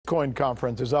Bitcoin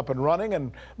conference is up and running,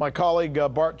 and my colleague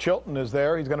Bart Chilton is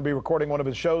there. He's going to be recording one of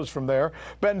his shows from there.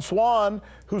 Ben Swan,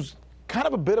 who's kind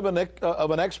of a bit of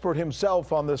an expert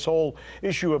himself on this whole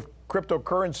issue of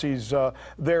cryptocurrencies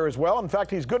there as well. In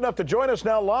fact, he's good enough to join us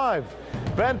now live.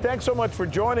 Ben, thanks so much for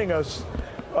joining us.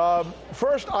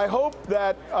 First, I hope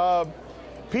that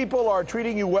people are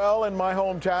treating you well in my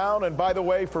hometown. And by the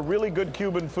way, for really good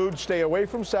Cuban food, stay away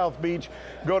from South Beach.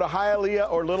 Go to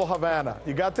Hialeah or Little Havana.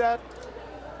 You got that?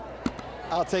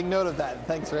 I'll take note of that.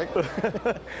 Thanks, Rick.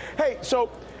 Hey, so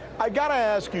I got to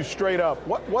ask you straight up,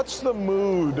 what's the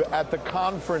mood at the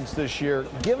conference this year,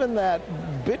 given that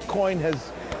Bitcoin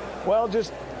has, well,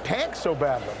 just tanked so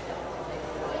badly?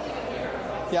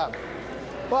 Yeah.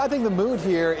 Well, I think the mood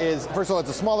here is, first of all, it's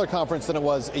a smaller conference than it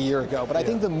was a year ago, but I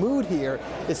think the mood here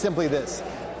is simply this.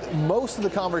 Most of the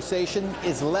conversation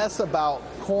is less about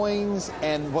coins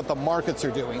and what the markets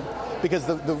are doing, because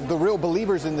the real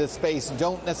believers in this space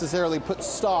don't necessarily put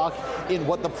stock in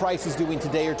what the price is doing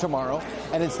today or tomorrow,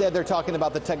 and instead they're talking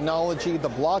about the technology, the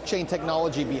blockchain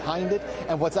technology behind it,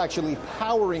 and what's actually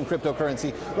powering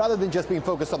cryptocurrency, rather than just being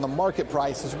focused on the market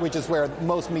price, which is where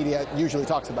most media usually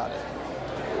talks about it.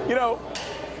 You know,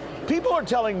 people are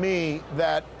telling me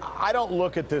that I don't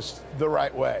look at this the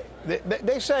right way.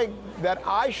 They say that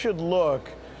I should look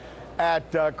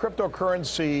at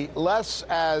cryptocurrency less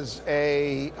as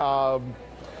a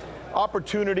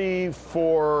opportunity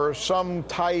for some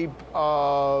type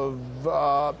of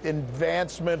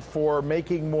advancement for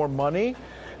making more money,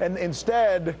 and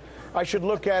instead I should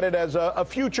look at it as a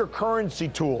future currency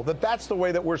tool. That's the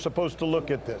way that we're supposed to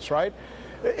look at this, right?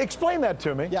 Explain that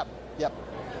to me. Yep.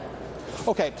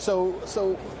 Okay, so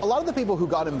a lot of the people who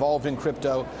got involved in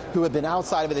crypto, who had been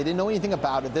outside of it, they didn't know anything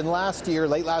about it. Then last year,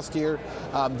 late last year,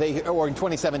 or in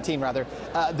 2017 rather,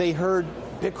 they heard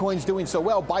Bitcoin's doing so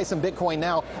well, buy some Bitcoin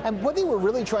now. And what they were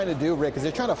really trying to do, Rick, is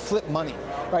they're trying to flip money,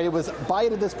 right? It was buy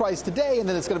it at this price today, and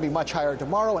then it's going to be much higher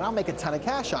tomorrow, and I'll make a ton of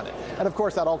cash on it. And of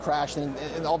course, that all crashed, and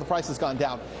all the price has gone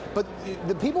down. But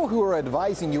the people who are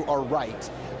advising you are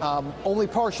right. Only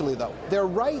partially, though. They're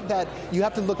right that you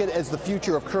have to look at it as the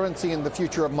future of currency and the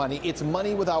future of money. It's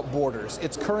money without borders.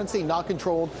 It's currency not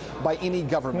controlled by any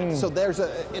government. So there's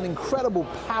an incredible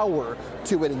power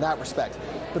to it in that respect.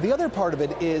 But the other part of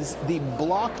it is the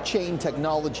blockchain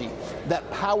technology that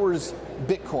powers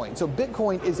Bitcoin. So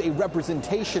Bitcoin is a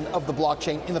representation of the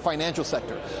blockchain in the financial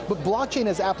sector. But blockchain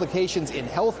has applications in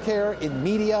healthcare, in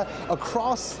media,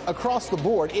 across the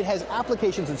board. It has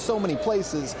applications in so many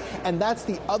places, and that's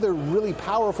the other really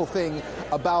powerful thing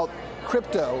about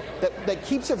crypto that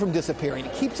keeps it from disappearing,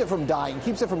 keeps it from dying,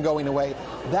 keeps it from going away.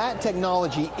 That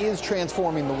technology is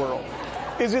transforming the world.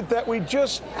 Is it that we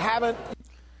just haven't?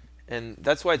 And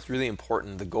that's why it's really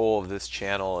important. The goal of this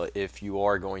channel, if you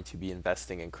are going to be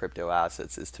investing in crypto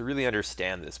assets, is to really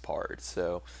understand this part.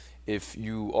 So if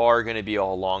you are going to be a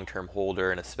long-term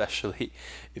holder, and especially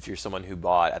if you're someone who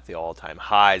bought at the all-time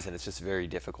highs, and it's just very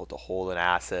difficult to hold an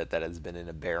asset that has been in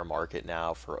a bear market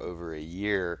now for over a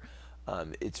year,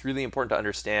 it's really important to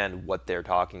understand what they're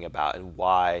talking about and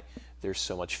why there's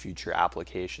so much future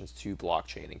applications to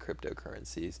blockchain and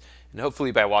cryptocurrencies. And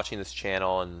hopefully by watching this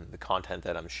channel and the content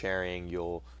that I'm sharing,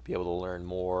 you'll be able to learn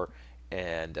more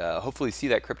and hopefully see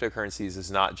that cryptocurrencies is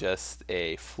not just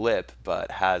a flip, but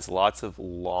has lots of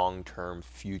long-term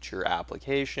future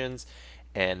applications.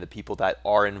 And the people that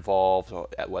are involved,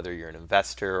 whether you're an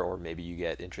investor or maybe you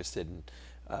get interested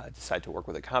and decide to work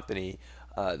with a company,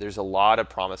 there's a lot of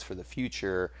promise for the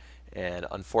future. And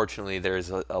unfortunately, there's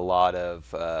a lot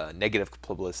of negative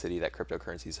publicity that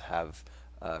cryptocurrencies have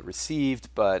received.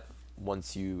 But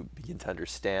once you begin to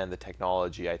understand the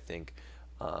technology, I think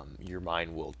your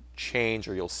mind will change,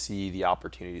 or you'll see the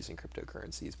opportunities in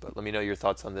cryptocurrencies. But let me know your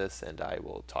thoughts on this, and I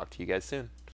will talk to you guys soon.